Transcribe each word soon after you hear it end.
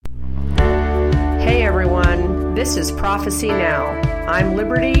This is Prophecy Now. I'm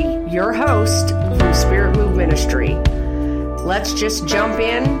Liberty, your host from Spirit Move Ministry. Let's just jump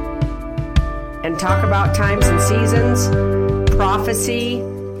in and talk about times and seasons, prophecy,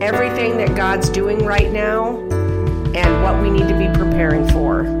 everything that God's doing right now, and what we need to be preparing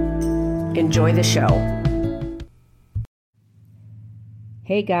for. Enjoy the show.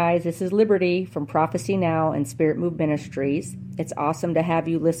 Hey guys, this is Liberty from Prophecy Now and Spirit Move Ministries. It's awesome to have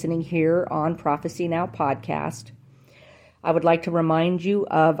you listening here on Prophecy Now podcast. I would like to remind you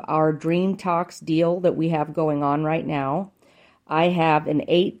of our Dream Talks deal that we have going on right now. I have an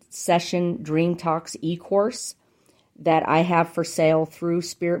 8-session Dream Talks e-course that I have for sale through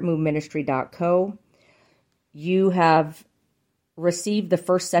spiritmoveministry.co. You have received the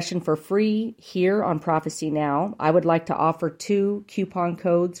first session for free here on Prophecy Now. I would like to offer 2 coupon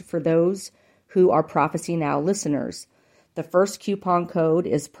codes for those who are Prophecy Now listeners. The first coupon code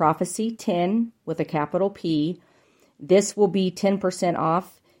is Prophecy10 with a capital P. This will be 10%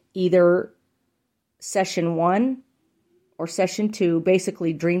 off either session 1 or session 2,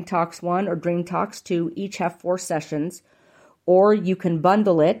 basically Dream Talks 1 or Dream Talks 2, each have 4 sessions, or you can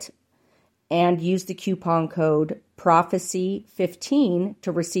bundle it and use the coupon code Prophecy15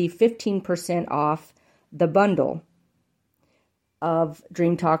 to receive 15% off the bundle of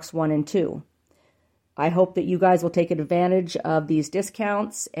Dream Talks 1 and 2. I hope that you guys will take advantage of these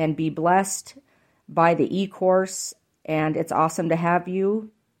discounts and be blessed by the e-course, and it's awesome to have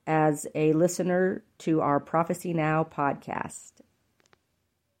you as a listener to our Prophecy Now podcast.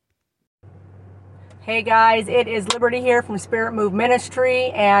 Hey guys, it is Liberty here from Spirit Move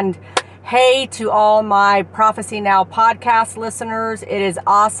Ministry, and hey to all my Prophecy Now podcast listeners. It is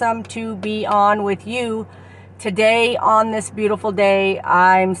awesome to be on with you today on this beautiful day.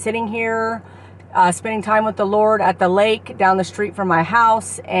 I'm sitting here spending time with the Lord at the lake down the street from my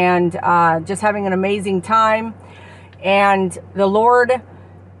house, and just having an amazing time. And the Lord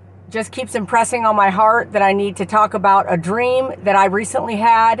just keeps impressing on my heart that I need to talk about a dream that I recently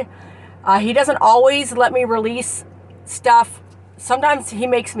had. He doesn't always let me release stuff. Sometimes he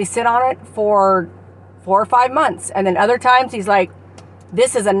makes me sit on it for 4 or 5 months. And then other times he's like,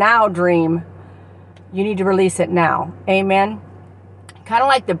 this is a now dream. You need to release it now. Amen. Kind of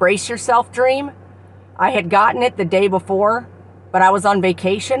like the brace yourself dream. I had gotten it the day before, but I was on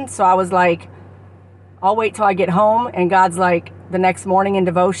vacation. So I was like, I'll wait till I get home. And God's like, the next morning in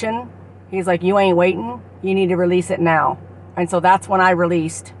devotion, he's like, you ain't waiting. You need to release it now. And so that's when I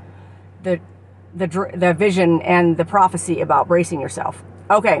released the vision and the prophecy about bracing yourself.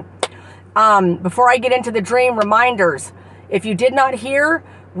 Okay. Before I get into the dream, reminders. If you did not hear,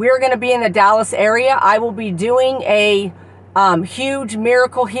 we're going to be in the Dallas area. I will be doing a huge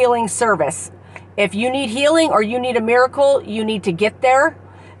miracle healing service. If you need healing or you need a miracle, you need to get there.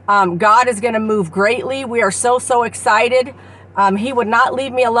 God is going to move greatly. We are so excited. He would not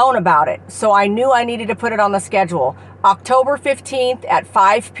leave me alone about it. So I knew I needed to put it on the schedule. October 15th at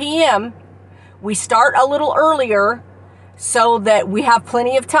 5 p.m. We start a little earlier so that we have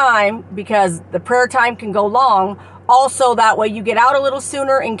plenty of time, because the prayer time can go long. Also, that way you get out a little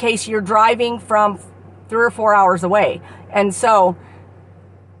sooner in case you're driving from 3 or 4 hours away. And so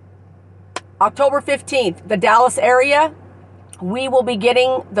October 15th, the Dallas area, we will be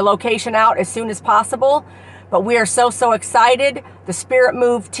getting the location out as soon as possible. But we are so excited. The Spirit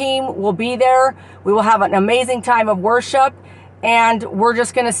Move team will be there. We will have an amazing time of worship. And we're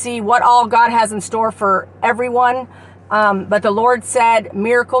just going to see what all God has in store for everyone. But the Lord said,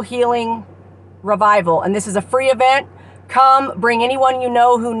 miracle healing revival. And this is a free event. Come, bring anyone you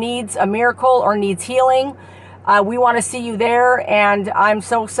know who needs a miracle or needs healing. We want to see you there. And I'm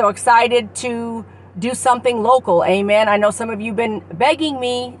so excited to do something local. Amen. I know some of you have been begging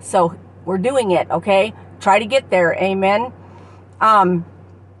me, so we're doing it. Okay. Try to get there. Amen.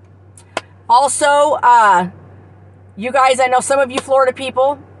 Also, you guys, I know some of you Florida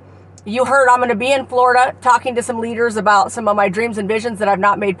people, you heard I'm going to be in Florida talking to some leaders about some of my dreams and visions that I've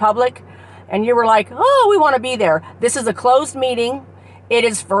not made public. And you were like, oh, we want to be there. This is a closed meeting. It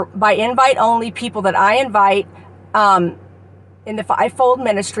is by invite only, people that I invite in the fivefold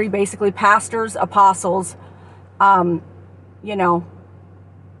ministry, basically pastors, apostles,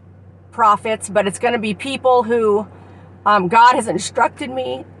 prophets. But it's going to be people who God has instructed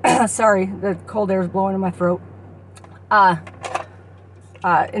me. Sorry, the cold air is blowing in my throat.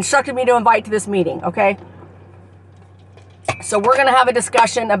 Instructed me to invite to this meeting, okay? So we're going to have a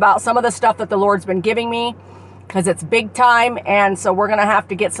discussion about some of the stuff that the Lord's been giving me, because it's big time, and so we're going to have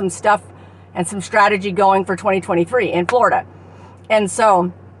to get some stuff and some strategy going for 2023 in Florida. And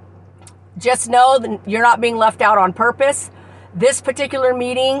so just know that you're not being left out on purpose. This particular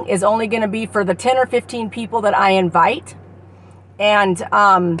meeting is only going to be for the 10 or 15 people that I invite. And,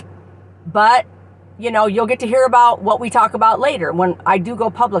 but, you know, you'll get to hear about what we talk about later when I do go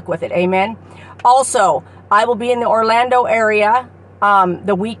public with it. Amen. Also, I will be in the Orlando area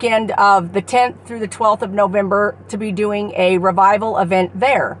the weekend of the 10th through the 12th of November to be doing a revival event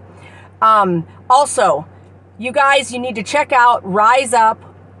there. Also, you guys, you need to check out Rise Up,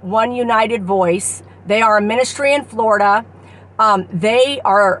 One United Voice. They are a ministry in Florida. They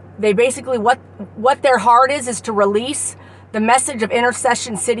basically, what their heart is to release the message of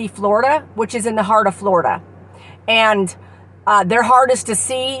Intercession City, Florida, which is in the heart of Florida. And their heart is to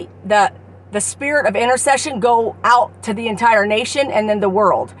see the spirit of intercession go out to the entire nation and then the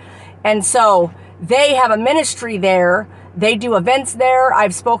world. And so they have a ministry there. They do events there.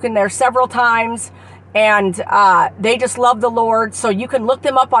 I've spoken there several times, and they just love the Lord. So you can look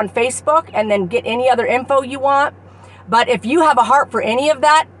them up on Facebook and then get any other info you want. But if you have a heart for any of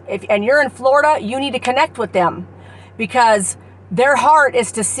that, and you're in Florida, you need to connect with them, because their heart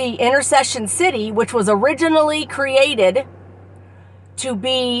is to see Intercession City, which was originally created to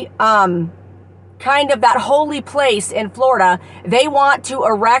be kind of that holy place in Florida. They want to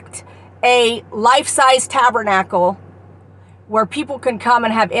erect a life-size tabernacle where people can come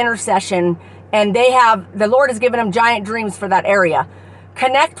and have intercession, and the Lord has given them giant dreams for that area.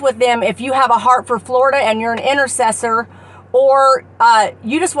 Connect with them if you have a heart for Florida and you're an intercessor, or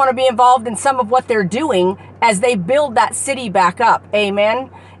you just want to be involved in some of what they're doing as they build that city back up. Amen.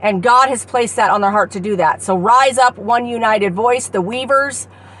 And God has placed that on their heart to do that. So Rise Up, One United Voice, the Weavers,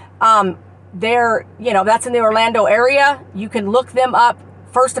 they're, that's in the Orlando area. You can look them up,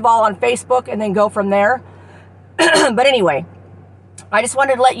 first of all, on Facebook, and then go from there. But anyway, I just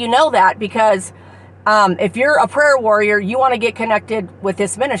wanted to let you know that, because if you're a prayer warrior, you want to get connected with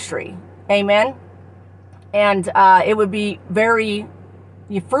this ministry. Amen. And it would be very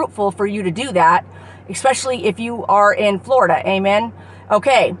fruitful for you to do that, especially if you are in Florida. Amen.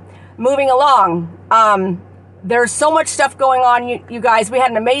 Okay, moving along. There's so much stuff going on, you guys. We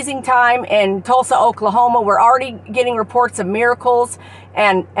had an amazing time in Tulsa, Oklahoma. We're already getting reports of miracles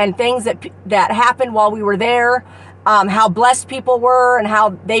and things that happened while we were there. How blessed people were and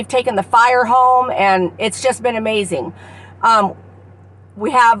how they've taken the fire home, and it's just been amazing.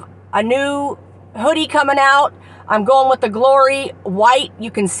 We have a new hoodie coming out. I'm going with the Glory white.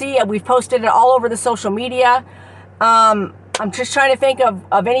 You can see it. We've posted it all over the social media. I'm just trying to think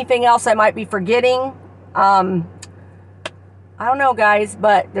of anything else I might be forgetting. I don't know, guys,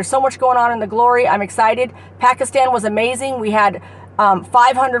 but there's so much going on in the Glory. I'm excited. Pakistan was amazing. We had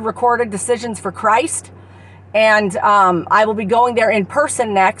 500 recorded decisions for Christ. And I will be going there in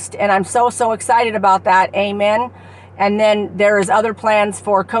person next, and I'm so excited about that. Amen. And then there is other plans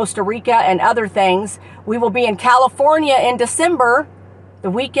for Costa Rica and other things. We will be in California in December,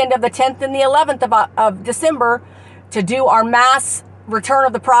 the weekend of the 10th and the 11th of December, to do our mass Return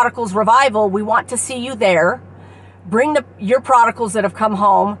of the Prodigals revival. We want to see you there. Bring your prodigals that have come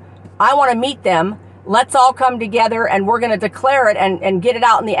home. I want to meet them. Let's all come together, and we're going to declare it and get it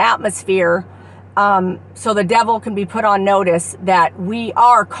out in the atmosphere. So the devil can be put on notice that we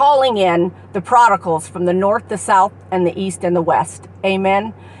are calling in the prodigals from the north, the south, and the east, and the west.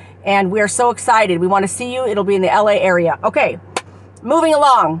 Amen. And we are so excited. We want to see you. It'll be in the LA area. Okay, moving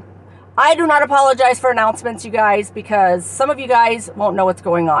along. I do not apologize for announcements, you guys, because some of you guys won't know what's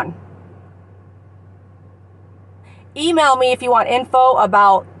going on. Email me if you want info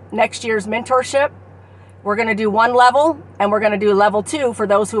about next year's mentorship. We're going to do 1 level, and we're going to do level 2 for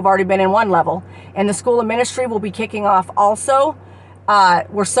those who have already been in 1 level. And the School of Ministry will be kicking off also.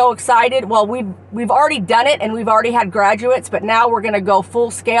 We're so excited. Well, we've already done it, and we've already had graduates, but now we're going to go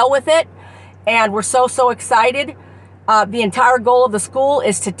full scale with it. And we're so excited. The entire goal of the school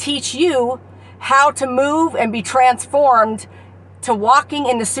is to teach you how to move and be transformed to walking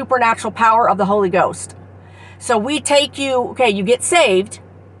in the supernatural power of the Holy Ghost. So we take you, okay, you get saved,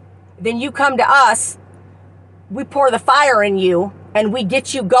 then you come to us. We pour the fire in you, and we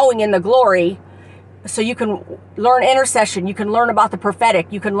get you going in the Glory, so you can learn intercession. You can learn about the prophetic.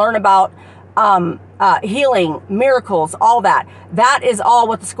 You can learn about healing, miracles, all that. That is all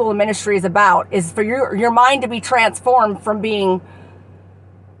what the School of Ministry is about, is for your mind to be transformed from being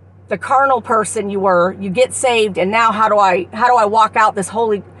the carnal person you were. You get saved, and now how do I walk out this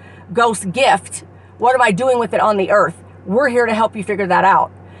Holy Ghost gift? What am I doing with it on the earth? We're here to help you figure that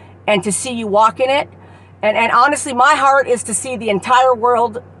out and to see you walk in it. And honestly, my heart is to see the entire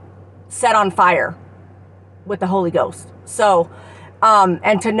world set on fire with the Holy Ghost. So,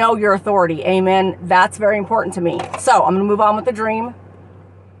 and to know your authority. Amen. That's very important to me. So I'm going to move on with the dream.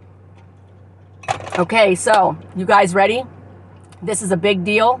 Okay, so you guys ready? This is a big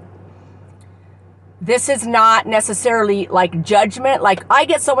deal. This is not necessarily like judgment. Like, I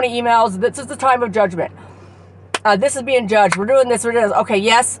get so many emails, this is the time of judgment. This is being judged. We're doing this, we're doing this. Okay,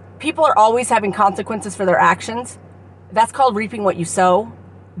 yes, people are always having consequences for their actions. That's called reaping what you sow.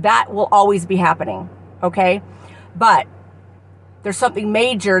 That will always be happening, okay? But there's something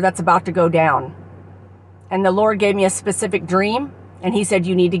major that's about to go down. And the Lord gave me a specific dream, and he said,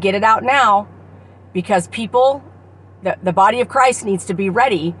 you need to get it out now, because people, the body of Christ needs to be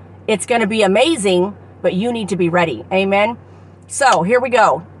ready. It's going to be amazing, but you need to be ready. Amen. So here we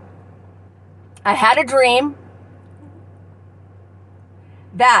go. I had a dream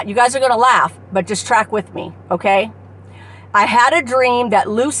that, you guys are going to laugh, but just track with me, okay? I had a dream that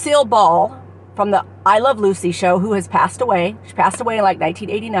Lucille Ball from the I Love Lucy show, who has passed away. She passed away in like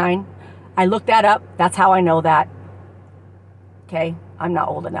 1989. I looked that up. That's how I know that. Okay. I'm not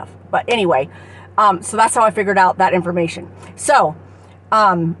old enough, but anyway, so that's how I figured out that information. So,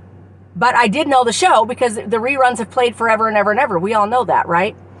 but I did know the show because the reruns have played forever and ever and ever. We all know that,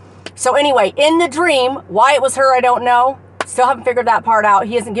 right? So anyway, in the dream, why it was her, I don't know. Still haven't figured that part out.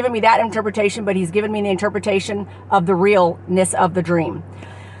 He hasn't given me that interpretation, but he's given me the interpretation of the realness of the dream.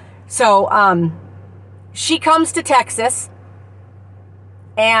 So, she comes to Texas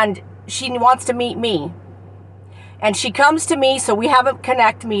and she wants to meet me. And she comes to me, so we have a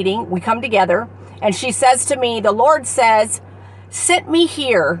connect meeting. We come together and she says to me, the Lord says, sent me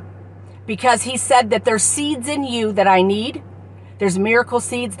here because he said that there's seeds in you that I need. There's miracle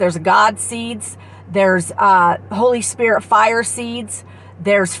seeds. There's God seeds. There's Holy Spirit fire seeds.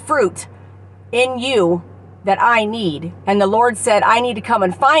 There's fruit in you that I need. And the Lord said, I need to come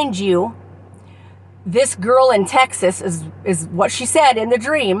and find you. This girl in Texas is what she said in the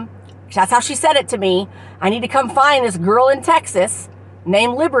dream. That's how she said it to me. I need to come find this girl in Texas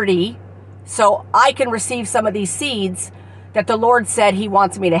named Liberty so I can receive some of these seeds that the Lord said he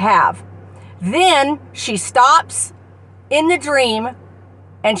wants me to have. Then she stops in the dream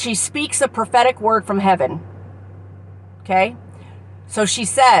and she speaks a prophetic word from heaven. Okay? So she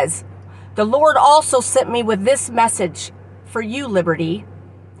says, the Lord also sent me with this message for you, Liberty.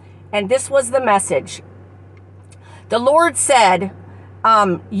 And this was the message. The Lord said,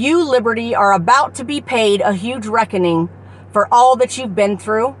 you, Liberty, are about to be paid a huge reckoning for all that you've been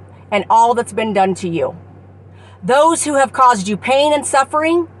through and all that's been done to you. Those who have caused you pain and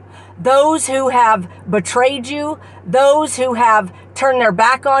suffering, those who have betrayed you, those who have turned their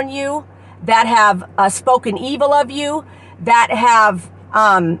back on you, that have spoken evil of you, that have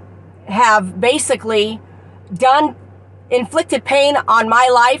basically inflicted pain on my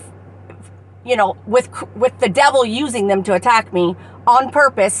life, you know, with the devil using them to attack me on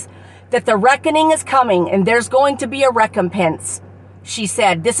purpose, that the reckoning is coming and there's going to be a recompense. She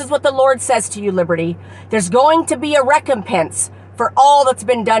said, this is what the Lord says to you, Liberty. There's going to be a recompense for all that's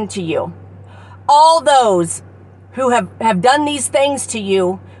been done to you. All those who have done these things to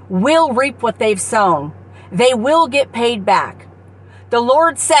you will reap what they've sown. They will get paid back. The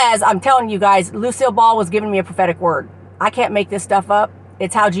Lord says, I'm telling you guys, Lucille Ball was giving me a prophetic word. I can't make this stuff up.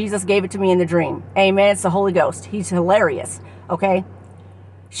 It's how Jesus gave it to me in the dream. Amen. It's the Holy Ghost. He's hilarious. Okay.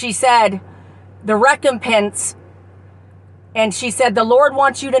 She said, the recompense, and she said, the Lord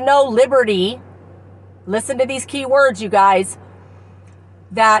wants you to know, Liberty, listen to these key words, you guys,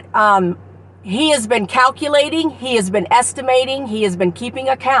 that he has been calculating, he has been estimating, he has been keeping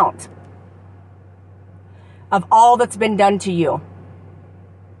account of all that's been done to you.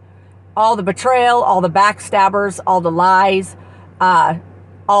 All the betrayal, all the backstabbers, all the lies,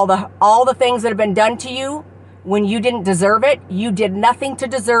 all the things that have been done to you when you didn't deserve it. You did nothing to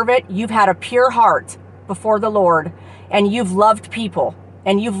deserve it. You've had a pure heart before the Lord, and you've loved people,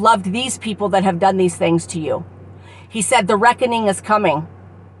 and you've loved these people that have done these things to you. He said the reckoning is coming.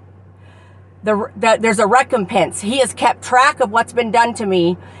 There's a recompense. He has kept track of what's been done to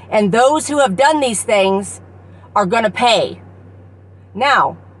me, and those who have done these things are going to pay.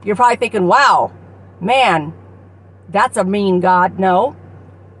 Now, you're probably thinking, wow, man, that's a mean God. No,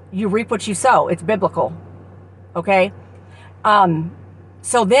 you reap what you sow. It's biblical. Okay?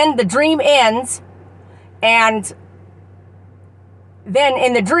 So then the dream ends, and then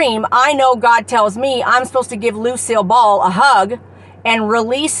in the dream, I know God tells me I'm supposed to give Lucille Ball a hug and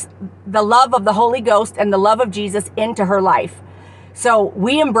release the love of the Holy Ghost and the love of Jesus into her life. So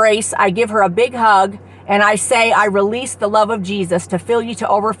we embrace, I give her a big hug, and I say, I release the love of Jesus to fill you to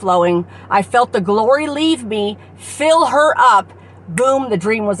overflowing. I felt the glory leave me, fill her up. Boom, the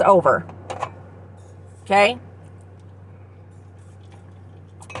dream was over. Okay?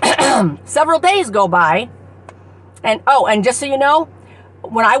 Several days go by, and just so you know,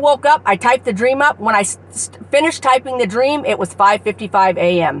 when I woke up, I typed the dream up. When I finished typing the dream, it was 5:55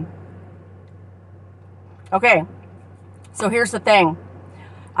 a.m. Okay, so here's the thing.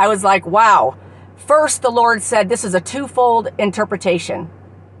 I was like, wow. First, the Lord said this is a twofold interpretation.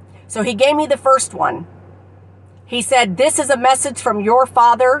 So he gave me the first one. He said, this is a message from your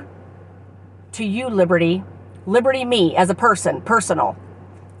Father to you, Liberty. Liberty, me, as a person, personal.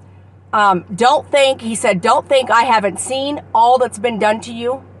 Don't think I haven't seen all that's been done to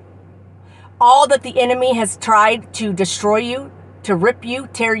you. All that the enemy has tried to destroy you, to rip you,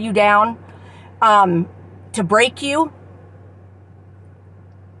 tear you down, to break you.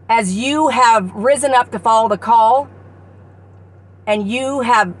 As you have risen up to follow the call, and you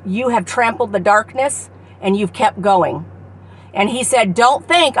have trampled the darkness, and you've kept going. And he said, don't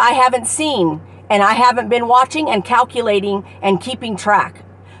think I haven't seen, and I haven't been watching and calculating and keeping track.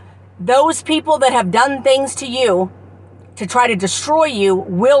 Those people that have done things to you to try to destroy you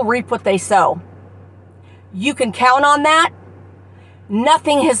will reap what they sow. You can count on that.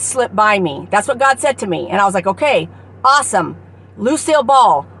 Nothing has slipped by me. That's what God said to me. And I was like, okay, awesome. Lucille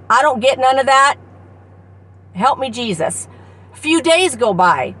Ball, I don't get none of that. Help me, Jesus. A few days go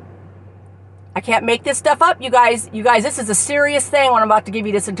by. I can't make this stuff up, you guys. You guys, this is a serious thing when I'm about to give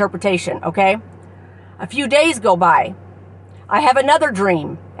you this interpretation, okay? A few days go by. I have another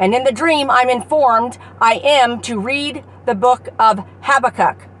dream. And in the dream, I'm informed I am to read the book of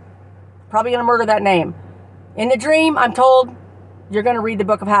Habakkuk. Probably going to murder that name. In the dream, I'm told you're going to read the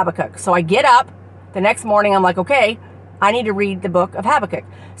book of Habakkuk. So I get up the next morning. I'm like, okay, I need to read the book of Habakkuk.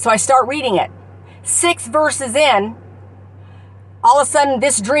 So I start reading it. 6 verses in, all of a sudden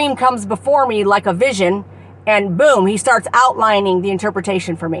this dream comes before me like a vision, and boom, he starts outlining the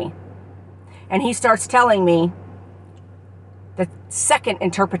interpretation for me. And he starts telling me the second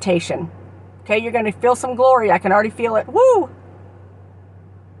interpretation. Okay, you're going to feel some glory. I can already feel it. Woo!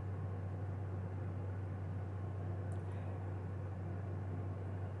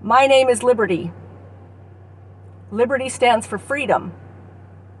 My name is Liberty. Liberty stands for freedom.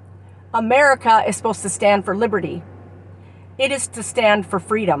 America is supposed to stand for liberty. It is to stand for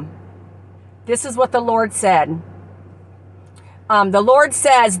freedom. This is what the Lord said. The Lord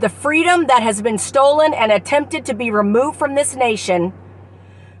says, the freedom that has been stolen and attempted to be removed from this nation,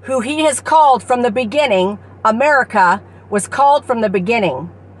 who he has called from the beginning, America was called from the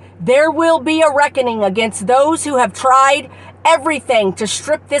beginning. There will be a reckoning against those who have tried everything to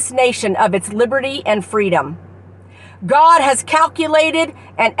strip this nation of its liberty and freedom. God has calculated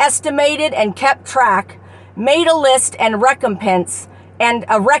and estimated and kept track, made a list and recompense, and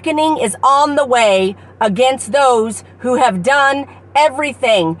a reckoning is on the way against those who have done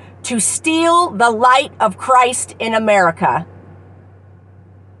everything to steal the light of Christ in America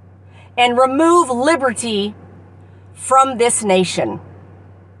and remove liberty from this nation.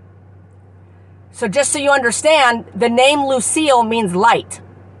 So just so you understand, the name Lucille means light.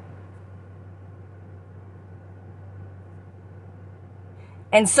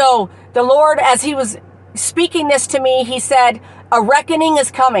 And so the Lord, as he was speaking this to me, he said, a reckoning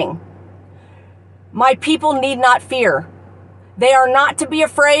is coming. My people need not fear. They are not to be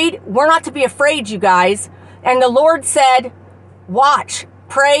afraid. We're not to be afraid, you guys. And the Lord said, watch,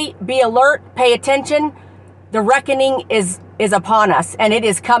 pray, be alert, pay attention. The reckoning is upon us, and it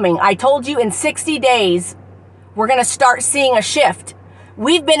is coming. I told you in 60 days, we're going to start seeing a shift.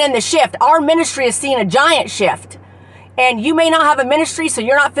 We've been in the shift. Our ministry has seen a giant shift. And you may not have a ministry, so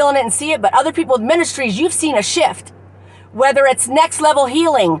you're not feeling it and see it, but other people with ministries, you've seen a shift. Whether it's next level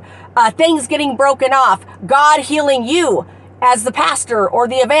healing, things getting broken off, God healing you as the pastor or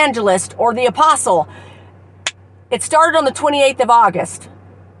the evangelist or the apostle. It started on the 28th of August.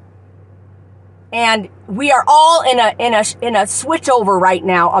 And we are all in a switch over right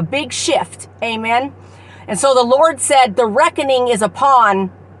now, a big shift. Amen. And so the Lord said, the reckoning is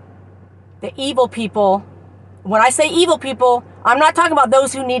upon the evil people. When I say evil people, I'm not talking about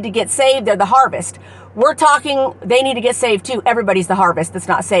those who need to get saved. They're the harvest. We're talking, they need to get saved too. Everybody's the harvest that's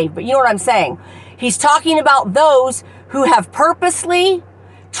not saved. But you know what I'm saying? He's talking about those who have purposely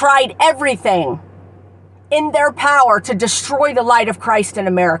tried everything in their power to destroy the light of Christ in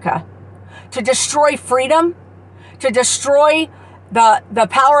America, to destroy freedom, to destroy the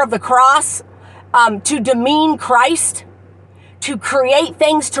power of the cross, to demean Christ, to create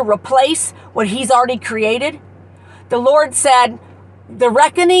things to replace what he's already created. The Lord said, the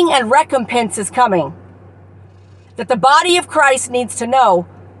reckoning and recompense is coming. That the body of Christ needs to know,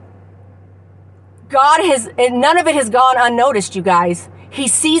 God has, and none of it has gone unnoticed, you guys. He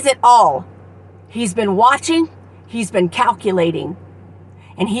sees it all. He's been watching, he's been calculating,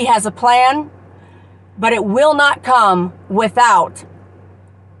 and he has a plan, but it will not come without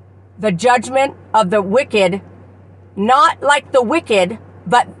the judgment of the wicked, not like the wicked,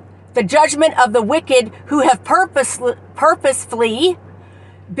 but the judgment of the wicked who have purposefully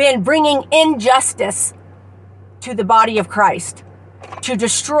been bringing injustice to the body of Christ, to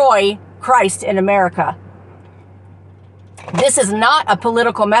destroy Christ in America. This is not a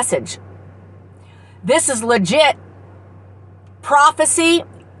political message. This is legit prophecy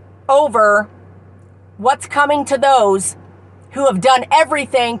over what's coming to those who have done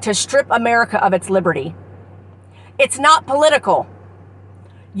everything to strip America of its liberty. It's not political.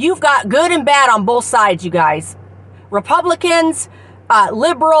 You've got good and bad on both sides, you guys. Republicans,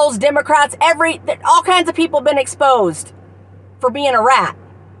 liberals, Democrats, all kinds of people have been exposed for being a rat.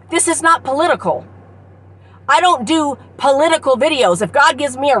 This is not political. I don't do political videos. If God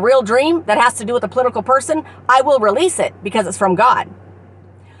gives me a real dream that has to do with a political person, I will release it because it's from God.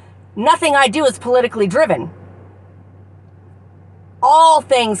 Nothing I do is politically driven. All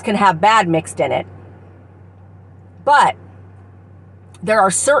things can have bad mixed in it. But there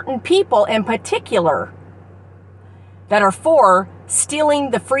are certain people in particular that are for stealing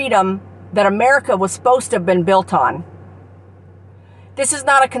the freedom that America was supposed to have been built on. This is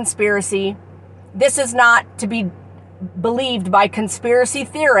not a conspiracy. This is not to be believed by conspiracy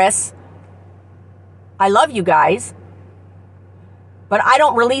theorists. I love you guys, but I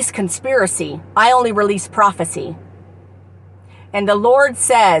don't release conspiracy. I only release prophecy. And the Lord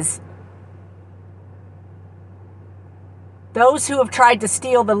says, those who have tried to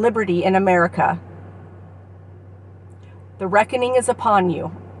steal the liberty in America, the reckoning is upon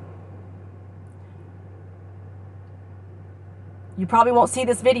you. You probably won't see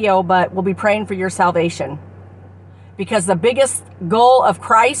this video, but we'll be praying for your salvation. Because the biggest goal of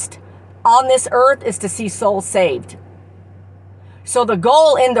Christ on this earth is to see souls saved. So the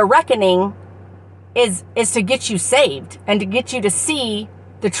goal in the reckoning is to get you saved and to get you to see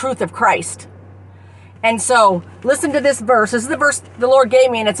the truth of Christ. And so listen to this verse. This is the verse the Lord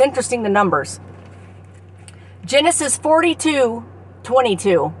gave me, and it's interesting, the numbers. Genesis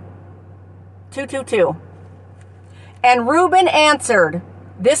 42:22. 2:22. And Reuben answered.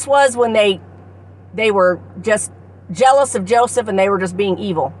 This was when they were just jealous of Joseph and they were just being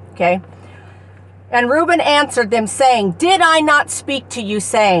evil. Okay. And Reuben answered them, saying, did I not speak to you,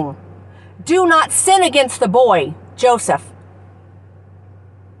 saying, do not sin against the boy, Joseph.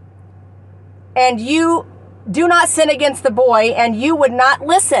 And you do not sin against the boy, and you would not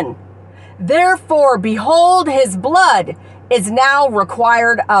listen. Therefore, behold, his blood is now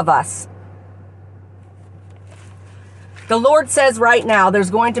required of us. The Lord says right now there's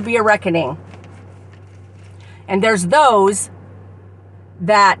going to be a reckoning. And there's those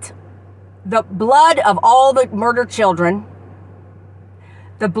that the blood of all the murdered children,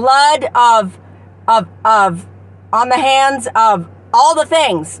 the blood of on the hands of all the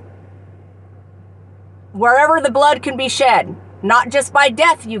things, wherever the blood can be shed, not just by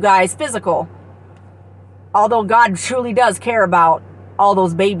death, you guys, physical. Although God truly does care about all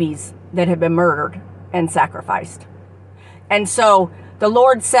those babies that have been murdered and sacrificed. And so the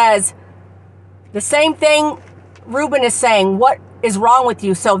Lord says the same thing Reuben is saying. What is wrong with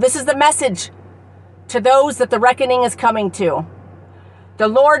you? So this is the message to those that the reckoning is coming to. The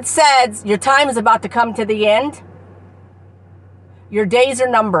Lord says your time is about to come to the end. Your days are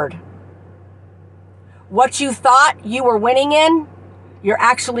numbered. What you thought you were winning in, you're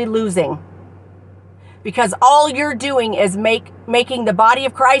actually losing. Because all you're doing is making the body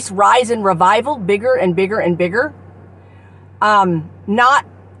of Christ rise in revival, bigger and bigger and bigger. Not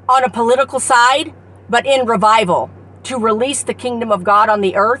on a political side, but in revival, to release the kingdom of God on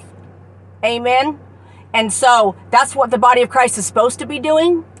the earth. Amen. And so that's what the body of Christ is supposed to be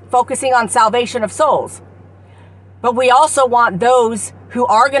doing, focusing on salvation of souls. But we also want those who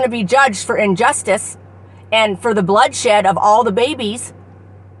are going to be judged for injustice and for the bloodshed of all the babies,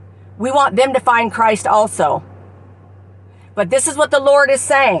 we want them to find Christ also. But this is what the Lord is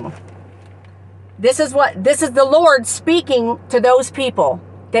saying. This is the Lord speaking to those people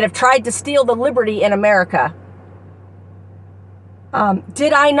that have tried to steal the liberty in America.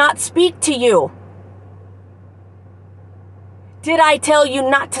 Did I not speak to you? Did I tell you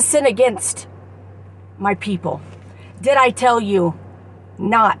not to sin against my people? Did I tell you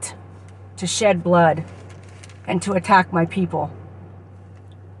not to shed blood and to attack my people?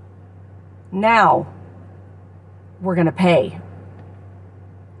 Now we're going to pay.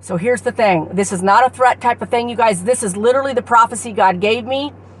 So here's the thing. This is not a threat type of thing, you guys. This is literally the prophecy God gave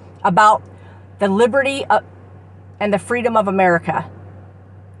me about the liberty and the freedom of America.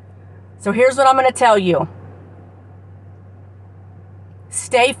 So here's what I'm going to tell you.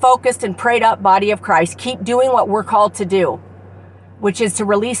 Stay focused and prayed up, body of Christ. Keep doing what we're called to do. which is to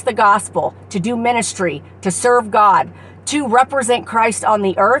release the gospel, to do ministry, to serve God, to represent Christ on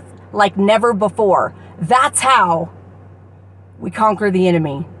the earth like never before. That's how we conquer the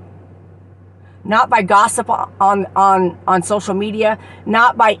enemy. Not by gossip on social media,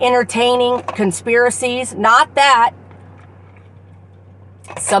 not by entertaining conspiracies, not that.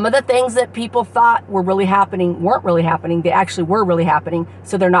 Some of the things that people thought were really happening weren't really happening. They actually were really happening,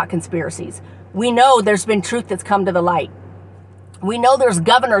 so they're not conspiracies. We know there's been truth that's come to the light. We know there's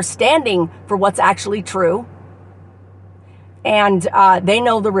governors standing for what's actually true, and they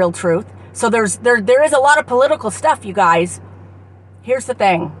know the real truth. So there is a lot of political stuff, you guys. Here's the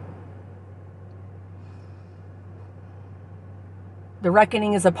thing. The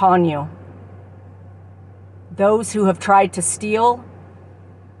reckoning is upon you. Those who have tried to steal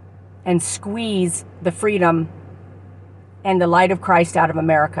and squeeze the freedom and the light of Christ out of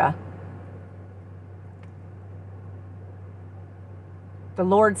America. The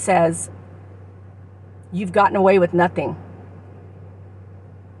Lord says, you've gotten away with nothing.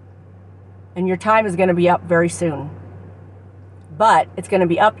 And your time is going to be up very soon. But it's going to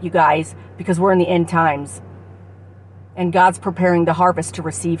be up, you guys, because we're in the end times. And God's preparing the harvest to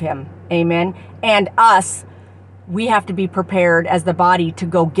receive him. Amen. And us, we have to be prepared as the body to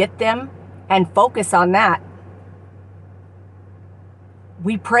go get them and focus on that.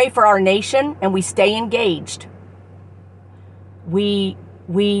 We pray for our nation and we stay engaged. We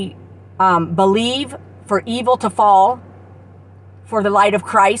believe for evil to fall, for the light of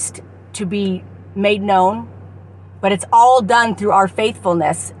Christ to be made known, but it's all done through our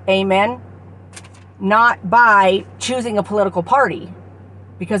faithfulness. Amen. Not by choosing a political party,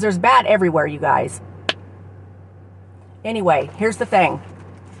 because there's bad everywhere, you guys. Anyway, here's the thing.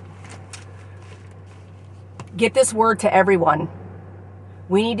 Get this word to everyone.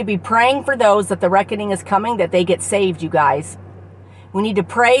 We need to be praying for those that the reckoning is coming, that they get saved, you guys. We need to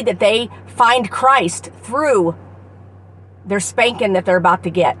pray that they find Christ through their spanking that they're about to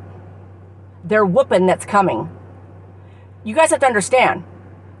get, their whooping that's coming. You guys have to understand,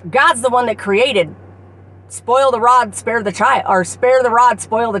 God's the one that created spoil the rod, spare the child, or spare the rod,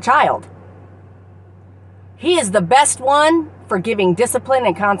 spoil the child. He is the best one for giving discipline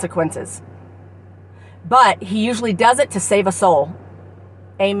and consequences. But he usually does it to save a soul.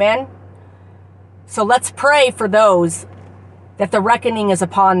 Amen. So let's pray for those that the reckoning is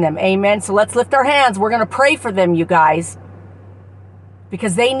upon them. Amen. So let's lift our hands. We're going to pray for them, you guys,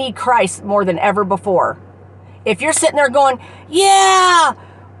 because they need Christ more than ever before. If you're sitting there going, yeah,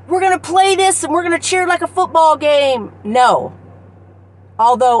 we're going to play this and we're going to cheer like a football game. No.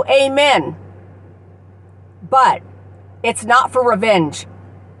 Although, amen. But it's not for revenge.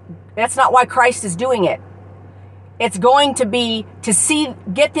 That's not why Christ is doing it. It's going to be to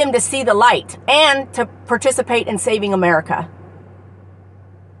get them to see the light and to participate in saving America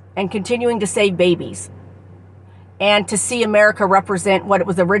and continuing to save babies and to see America represent what it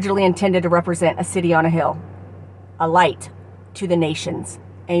was originally intended to represent, a city on a hill, a light to the nations.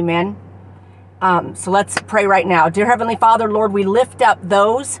 Amen. So let's pray right now. Dear Heavenly Father, Lord, we lift up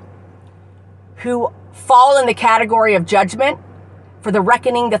those who fall in the category of judgment for the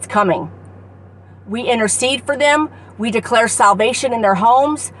reckoning that's coming. We intercede for them. We declare salvation in their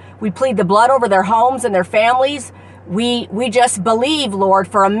homes. We plead the blood over their homes and their families. We just believe, Lord,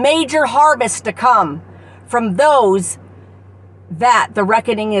 for a major harvest to come from those that the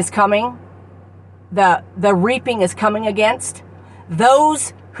reckoning is coming, the reaping is coming against,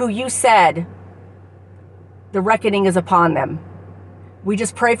 those who you said the reckoning is upon them. We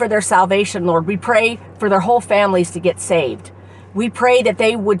just pray for their salvation, Lord. We pray for their whole families to get saved. We pray that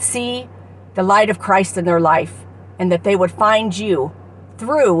they would see the light of Christ in their life and that they would find you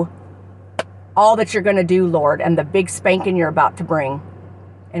through all that you're going to do, Lord, and the big spanking you're about to bring.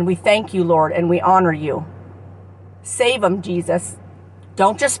 And we thank you, Lord, and we honor you. Save them, Jesus.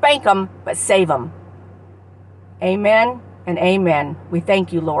 Don't just spank them, but save them. Amen and amen. We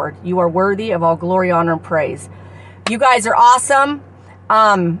thank you, Lord. You are worthy of all glory, honor, and praise. You guys are awesome.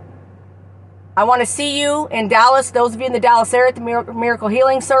 I want to see you in Dallas. Those of you in the Dallas area at the Miracle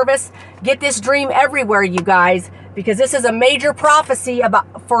Healing Service, get this dream everywhere, you guys, because this is a major prophecy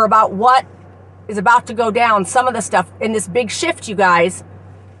about what is about to go down. Some of the stuff in this big shift, you guys.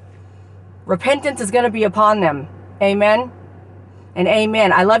 Repentance is going to be upon them. Amen and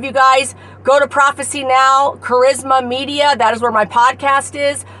amen. I love you guys. Go to Prophecy Now, Charisma Media. That is where my podcast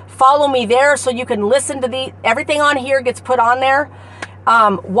is. Follow me there so you can listen to everything on here gets put on there.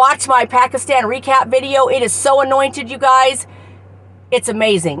 Watch my Pakistan recap video. It is so anointed, you guys. It's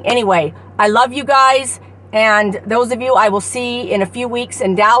amazing. Anyway, I love you guys. And those of you I will see in a few weeks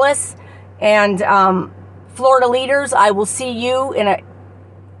in Dallas. And Florida leaders, I will see you in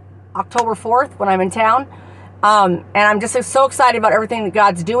October 4th when I'm in town. And I'm just so excited about everything that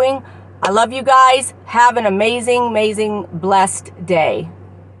God's doing. I love you guys. Have an amazing, amazing, blessed day.